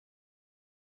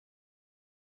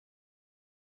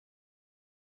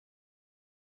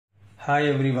Hi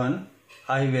everyone,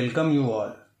 I welcome you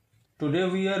all. Today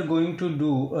we are going to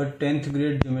do a 10th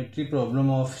grade geometry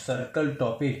problem of circle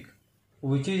topic,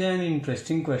 which is an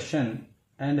interesting question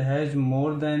and has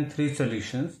more than 3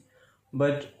 solutions,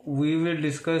 but we will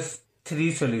discuss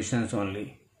 3 solutions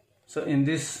only. So in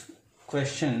this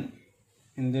question,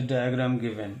 in the diagram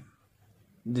given,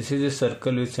 this is a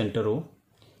circle with center O.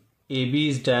 AB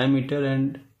is diameter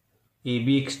and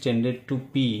AB extended to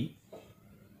P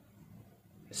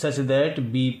such that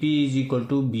BP is equal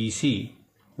to BC,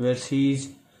 where C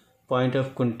is point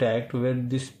of contact where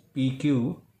this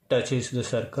PQ touches the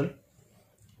circle.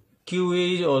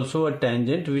 QA is also a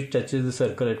tangent which touches the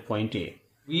circle at point A.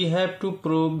 We have to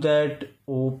prove that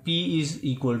OP is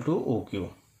equal to OQ.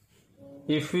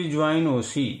 If we join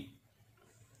OC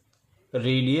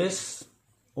radius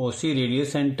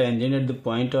and tangent at the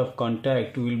point of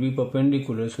contact will be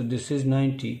perpendicular, so this is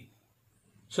 90.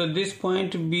 So this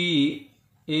point B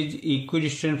is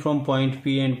equidistant from point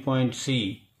P and point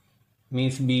C,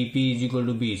 means BP is equal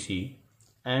to BC,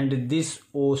 and this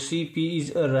OCP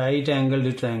is a right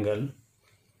angled triangle.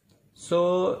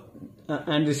 So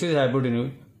and this is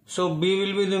hypotenuse. So B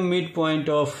will be the midpoint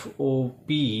of OP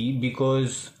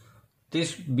because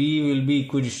this B will be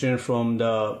equidistant from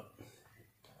the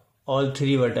all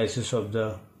 3 vertices of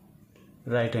the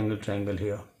right angle triangle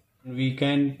here. We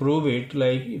can prove it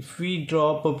like if we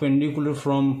draw perpendicular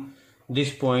from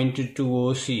this point to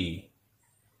OC,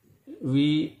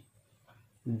 we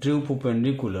drew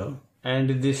perpendicular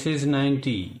and this is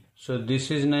 90. So this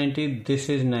is 90, this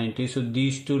is 90. So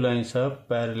these two lines are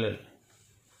parallel.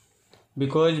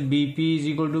 Because BP is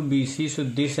equal to BC, so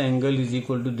this angle is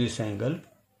equal to this angle.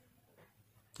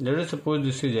 Let us suppose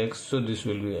this is X, so this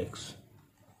will be X.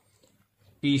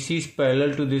 PC is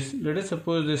parallel to this. Let us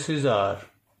suppose this is R.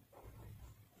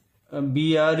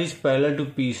 BR is parallel to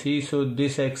PC, so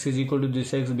this X is equal to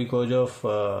this X because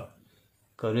of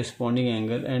corresponding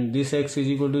angle, and this X is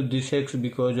equal to this X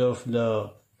because of the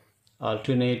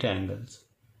alternate angles.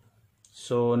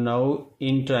 So now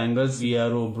in triangles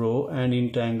BRO and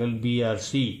in triangle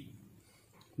BRC,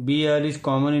 BR is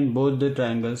common in both the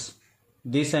triangles.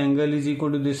 This angle is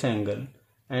equal to this angle,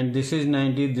 and this is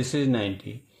 90, this is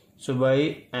 90. So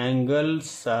by angle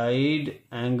side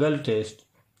angle test,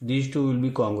 these two will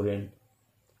be congruent.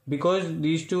 Because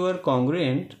these two are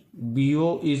congruent,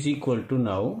 BO is equal to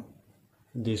now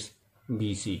this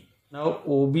BC. Now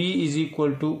OB is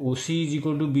equal to OC is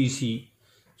equal to BC.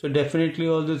 So definitely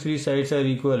all the 3 sides are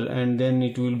equal, and then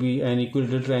it will be an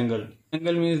equilateral triangle.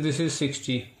 Angle means this is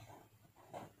 60.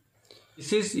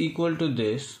 This is equal to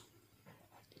this.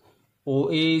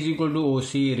 OA is equal to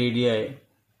OC radii.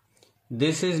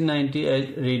 This is 90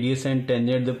 as radius and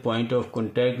tangent. The point of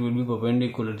contact will be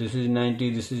perpendicular. This is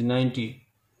 90, this is 90.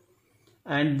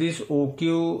 And this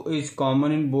OQ is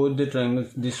common in both the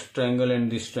triangles, this triangle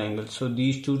and this triangle. So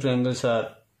these two triangles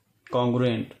are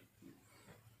congruent.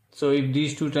 So if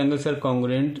these two triangles are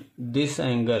congruent, this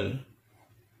angle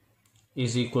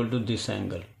is equal to this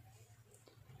angle.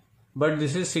 But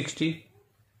this is 60.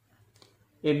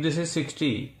 If this is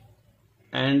 60,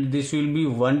 and this will be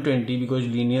 120 because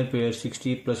linear pair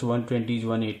 60 plus 120 is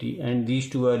 180, and these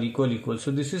two are equal.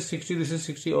 So this is 60, this is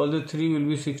 60, all the 3 will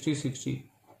be 60, 60.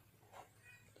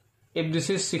 If this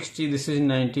is 60, this is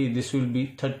 90, this will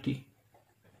be 30.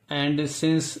 And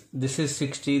since this is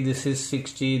 60, this is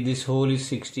 60, this whole is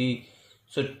 60,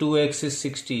 so 2x is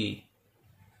 60.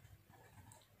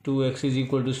 2x is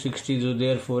equal to 60, so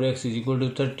therefore x is equal to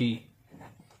 30.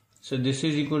 So this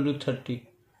is equal to 30.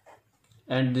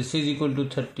 And this is equal to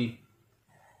 30.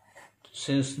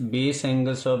 Since base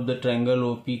angles of the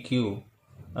triangle OPQ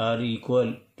are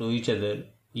equal to each other,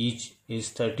 each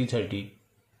is 30, 30,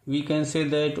 we can say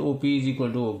that OP is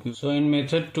equal to OQ. So in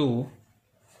method 2,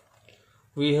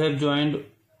 we have joined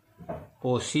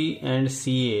OC and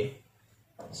CA.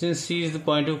 Since C is the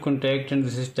point of contact and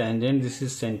this is tangent, this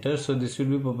is center, so this will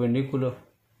be perpendicular.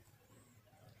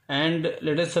 And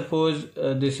let us suppose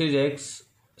this is X.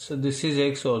 So this is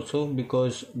X also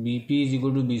because BP is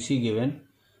equal to BC given,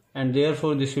 and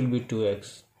therefore this will be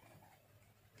 2x.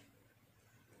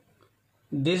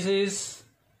 This is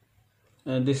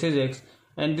X,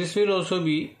 and this will also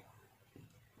be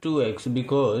 2x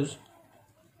because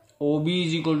OB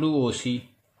is equal to OC.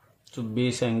 So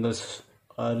base angles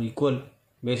are equal,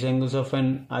 base angles of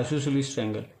an isosceles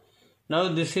triangle. Now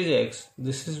this is X,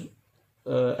 this is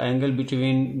angle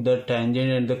between the tangent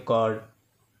and the chord.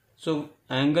 So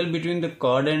angle between the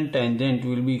chord and tangent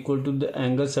will be equal to the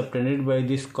angle subtended by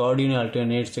this chord in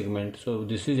alternate segment. So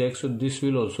this is X, so this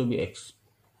will also be X.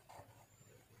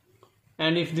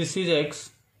 And if this is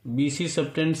X, BC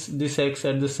subtends this X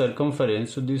at the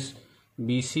circumference, so this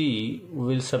BC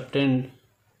will subtend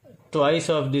twice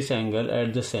of this angle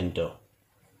at the center.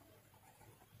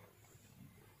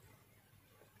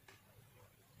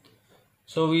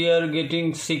 So we are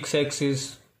getting 6x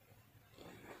is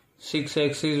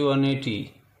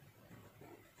 180.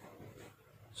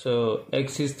 So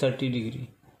x is 30 degree.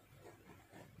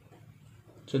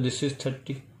 So this is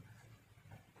 30.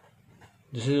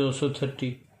 This is also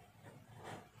 30.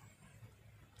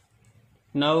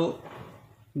 Now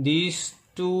these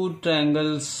two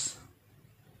triangles,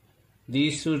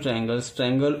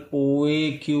 triangle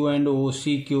OAQ and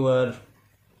OCQ are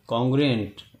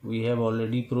congruent. We have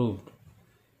already proved.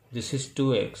 This is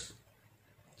 2x.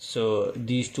 So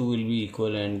these two will be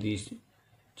equal, and these,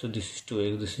 so this is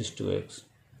 2x, this is 2x.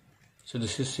 So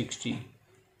this is 60.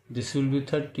 This will be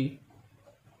 30.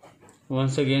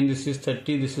 Once again, this is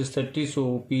 30, this is 30,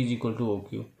 so OP is equal to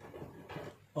OQ.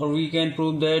 Or we can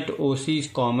prove that OC is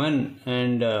common,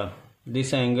 and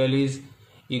this angle is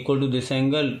equal to this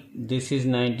angle. This is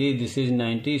 90, this is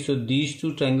 90. So these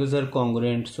two triangles are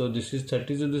congruent. So this is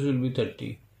 30, so this will be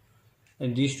 30.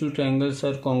 And these two triangles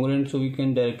are congruent, so we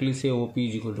can directly say OP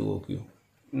is equal to OQ.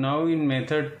 Now in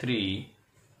method 3,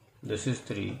 this is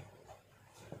 3.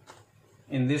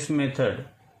 In this method,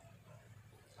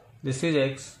 this is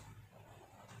x,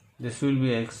 this will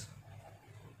be x,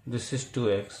 this is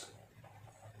 2x,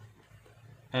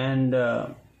 and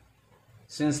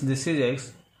since this is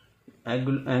x,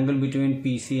 angle between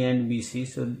PC and BC,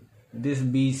 so this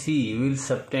BC will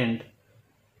subtend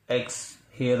x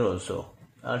here also.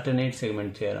 Alternate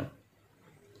segment theorem.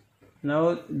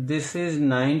 Now this is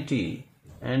 90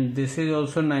 and this is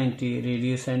also 90.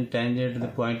 Radius and tangent at the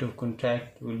point of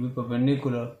contact will be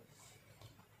perpendicular.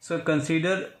 So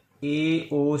consider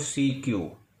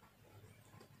AOCQ.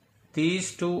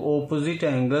 These two opposite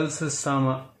angles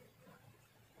sum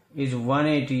is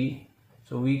 180.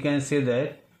 So we can say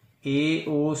that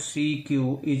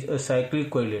AOCQ is a cyclic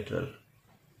equilateral.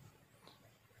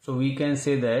 So we can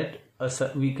say that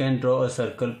we can draw a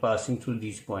circle passing through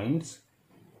these points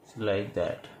like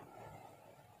that.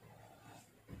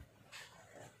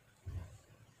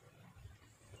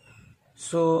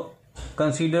 So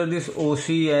consider this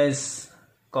OC as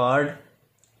chord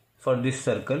for this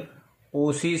circle.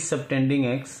 OC is subtending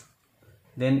x,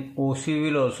 then OC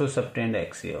will also subtend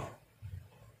x here.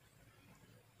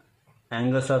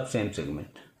 Angles of same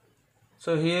segment.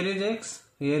 So here is x,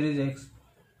 here is x.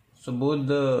 So both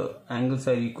the angles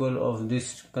are equal of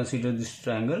this. Consider this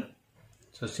triangle.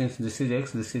 So since this is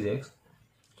x,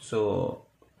 so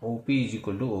OP is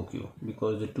equal to OQ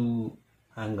because the two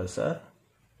angles are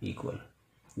equal.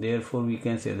 Therefore we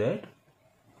can say that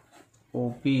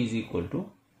OP is equal to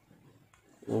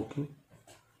OQ.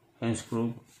 Hence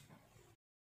proved.